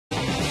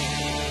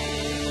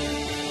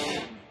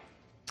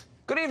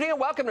Good evening and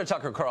welcome to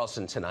Tucker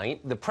Carlson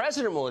Tonight. The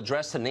president will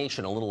address the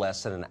nation a little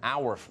less than an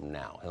hour from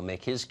now. He'll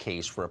make his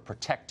case for a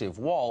protective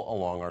wall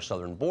along our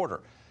southern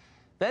border.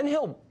 Then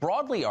he'll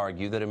broadly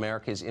argue that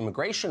America's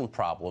immigration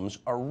problems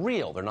are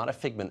real. They're not a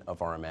figment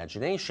of our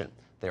imagination.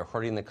 They're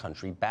hurting the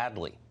country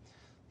badly.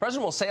 The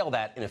president will say all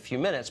that in a few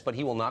minutes, but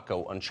he will not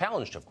go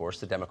unchallenged, of course.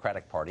 The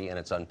Democratic Party and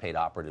its unpaid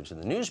operatives in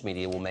the news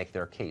media will make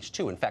their case,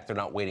 too. In fact, they're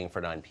not waiting for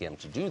 9 p.m.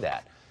 to do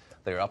that.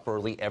 They're up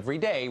early every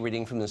day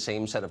reading from the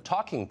same set of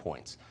talking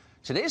points.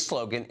 Today's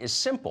slogan is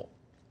simple.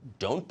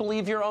 Don't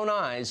believe your own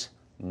eyes.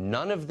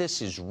 None of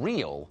this is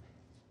real.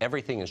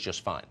 Everything is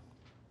just fine.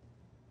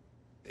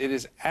 It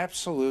is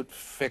absolute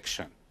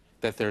fiction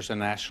that there's a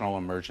national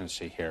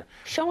emergency here.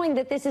 Showing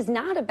that this is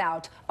not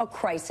about a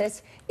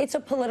crisis. It's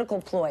a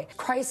political ploy.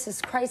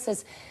 Crisis,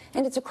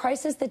 and it's a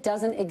crisis that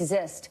doesn't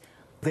exist.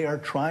 They are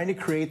trying to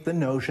create the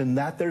notion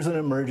that there's an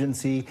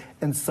emergency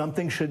and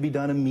something should be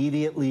done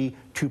immediately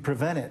to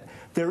prevent it.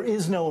 There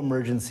is no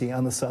emergency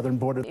on the southern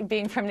border.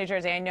 Being from New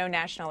Jersey, I know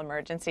national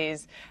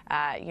emergencies.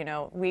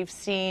 We've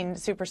seen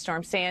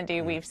Superstorm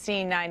Sandy. We've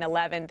seen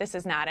 9/11. This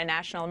is not a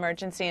national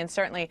emergency, and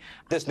certainly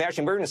this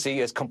national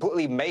emergency is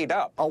completely made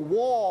up. A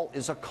wall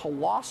is a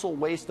colossal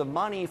waste of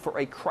money for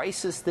a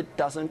crisis that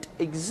doesn't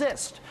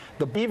exist.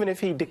 Even if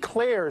he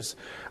declares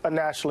a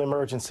national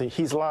emergency,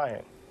 he's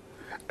lying.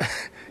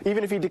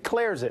 Even if he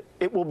declares it,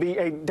 it will be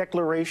a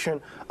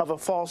declaration of a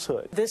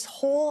falsehood. This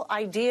whole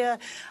idea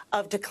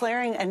of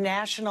declaring a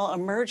national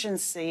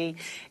emergency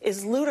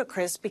is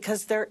ludicrous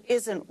because there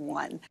isn't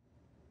one.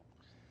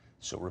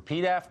 So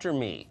repeat after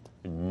me.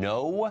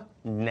 No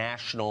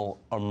national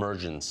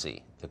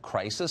emergency. The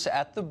crisis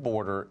at the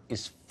border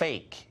is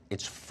fake.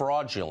 It's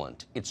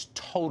fraudulent. It's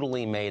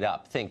totally made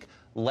up. Think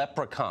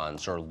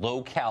leprechauns or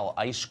low-cal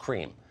ice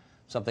cream.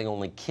 Something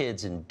only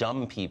kids and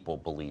dumb people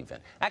believe in.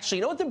 Actually,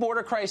 you know what the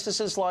border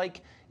crisis is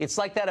like? It's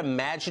like that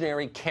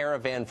imaginary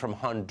caravan from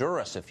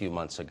Honduras a few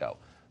months ago,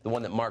 the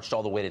one that marched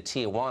all the way to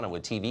Tijuana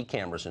with TV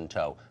cameras in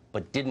tow,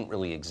 but didn't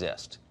really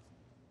exist.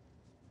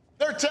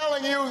 They're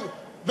telling you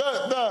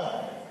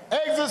the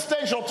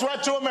existential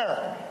threat to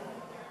America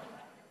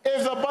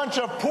is a bunch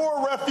of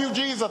poor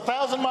refugees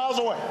 1,000 miles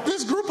away.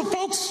 This group of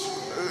folks,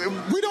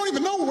 we don't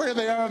even know where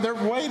they are. They're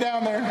way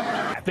down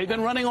there. They've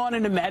been running on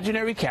an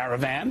imaginary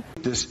caravan.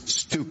 This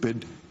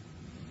stupid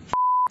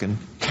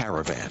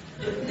caravan.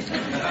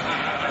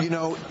 You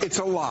know, it's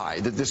a lie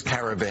that this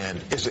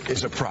caravan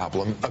is a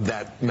problem of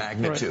that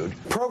magnitude.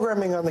 Right.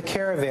 Programming on the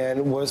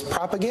caravan was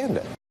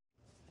propaganda.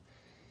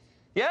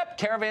 Yep,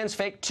 caravan's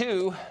fake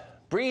too.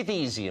 Breathe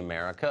easy,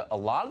 America. A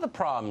lot of the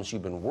problems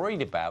you've been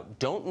worried about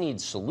don't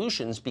need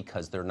solutions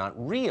because they're not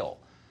real.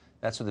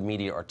 That's what the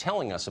media are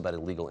telling us about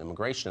illegal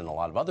immigration and a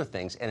lot of other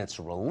things, and it's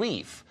a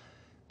relief.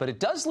 But it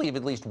does leave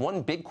at least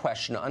one big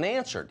question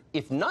unanswered.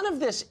 If none of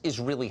this is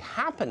really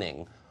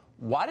happening,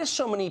 why do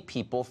so many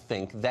people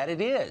think that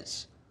it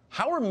is?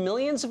 How are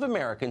millions of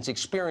Americans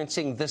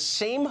experiencing the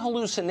same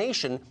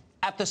hallucination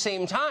at the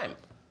same time?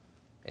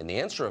 And the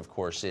answer, of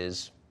course,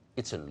 is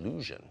it's an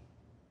illusion.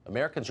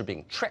 Americans are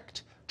being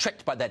tricked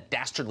by that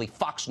dastardly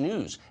Fox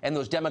News and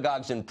those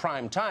demagogues in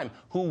prime time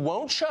who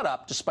won't shut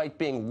up despite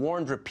being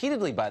warned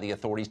repeatedly by the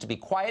authorities to be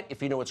quiet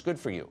if you know what's good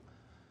for you.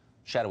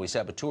 Shadowy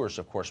saboteurs,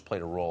 of course,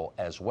 played a role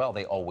as well.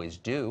 They always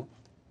do.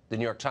 The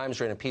New York Times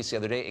ran a piece the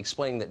other day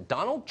explaining that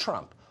Donald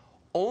Trump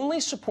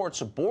only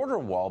supports a border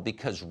wall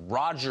because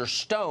Roger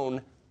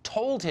Stone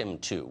told him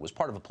to. It was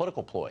part of a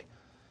political ploy.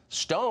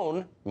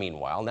 Stone,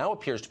 meanwhile, now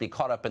appears to be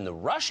caught up in the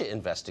Russia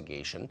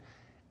investigation,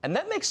 and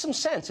that makes some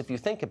sense if you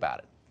think about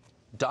it.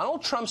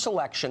 Donald Trump's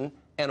election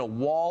and a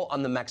wall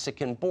on the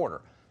Mexican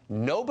border.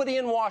 Nobody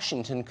in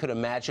Washington could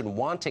imagine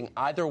wanting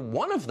either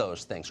one of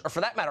those things, or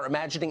for that matter,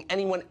 imagining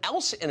anyone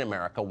else in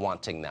America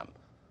wanting them.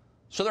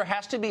 So there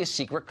has to be a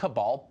secret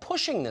cabal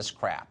pushing this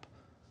crap.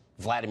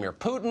 Vladimir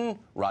Putin,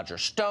 Roger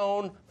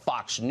Stone,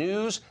 Fox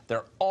News,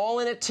 they're all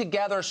in it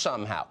together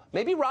somehow.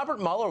 Maybe Robert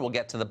Mueller will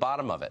get to the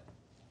bottom of it.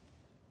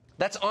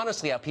 That's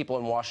honestly how people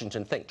in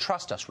Washington think.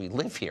 Trust us, we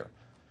live here.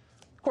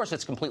 Of course,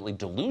 it's completely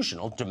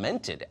delusional,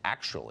 demented,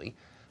 actually.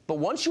 But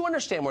once you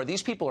understand where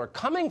these people are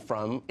coming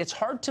from, it's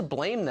hard to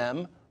blame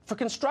them for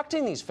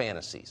constructing these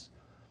fantasies.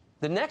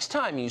 The next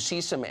time you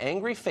see some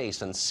angry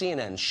face on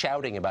CNN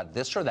shouting about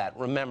this or that,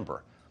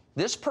 remember,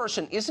 this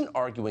person isn't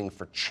arguing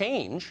for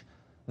change.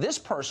 This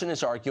person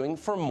is arguing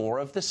for more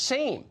of the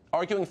same,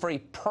 arguing for a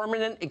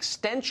permanent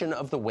extension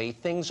of the way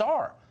things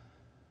are.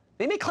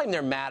 They may claim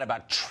they're mad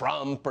about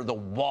Trump or the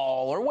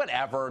wall or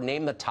whatever,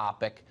 name the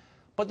topic.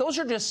 But those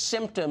are just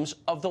symptoms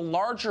of the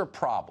larger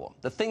problem,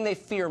 the thing they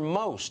fear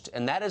most,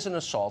 and that is an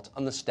assault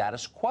on the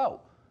status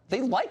quo.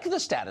 They like the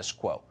status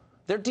quo.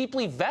 They're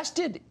deeply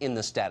vested in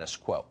the status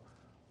quo.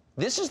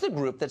 This is the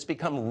group that's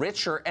become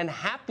richer and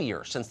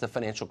happier since the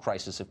financial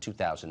crisis of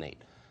 2008.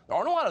 There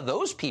aren't a lot of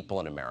those people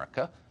in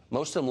America.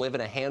 Most of them live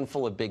in a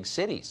handful of big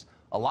cities.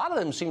 A lot of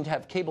them seem to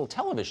have cable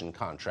television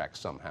contracts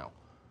somehow.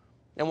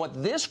 And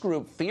what this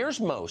group fears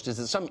most is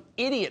that some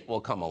idiot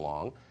will come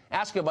along,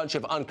 ask a bunch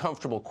of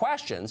uncomfortable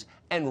questions,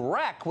 and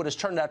wreck what has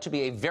turned out to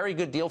be a very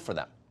good deal for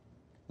them.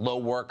 Low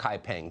work,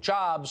 high-paying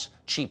jobs,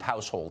 cheap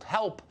household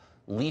help,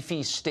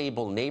 leafy,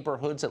 stable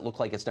neighborhoods that look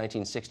like it's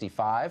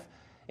 1965,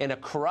 and a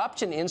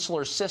corrupt and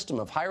insular system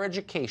of higher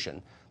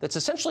education that's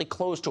essentially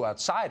closed to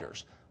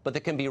outsiders, but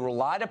that can be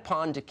relied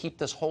upon to keep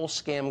this whole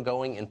scam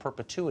going in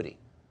perpetuity.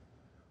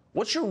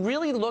 What you're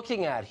really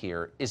looking at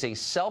here is a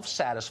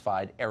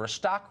self-satisfied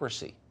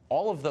aristocracy.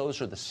 All of those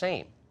are the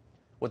same.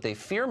 What they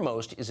fear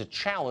most is a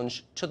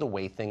challenge to the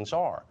way things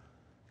are.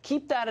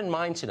 Keep that in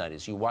mind tonight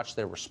as you watch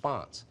their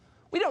response.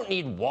 We don't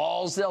need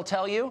walls, they'll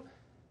tell you.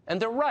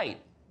 And they're right.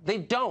 They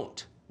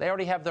don't. They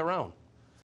already have their own.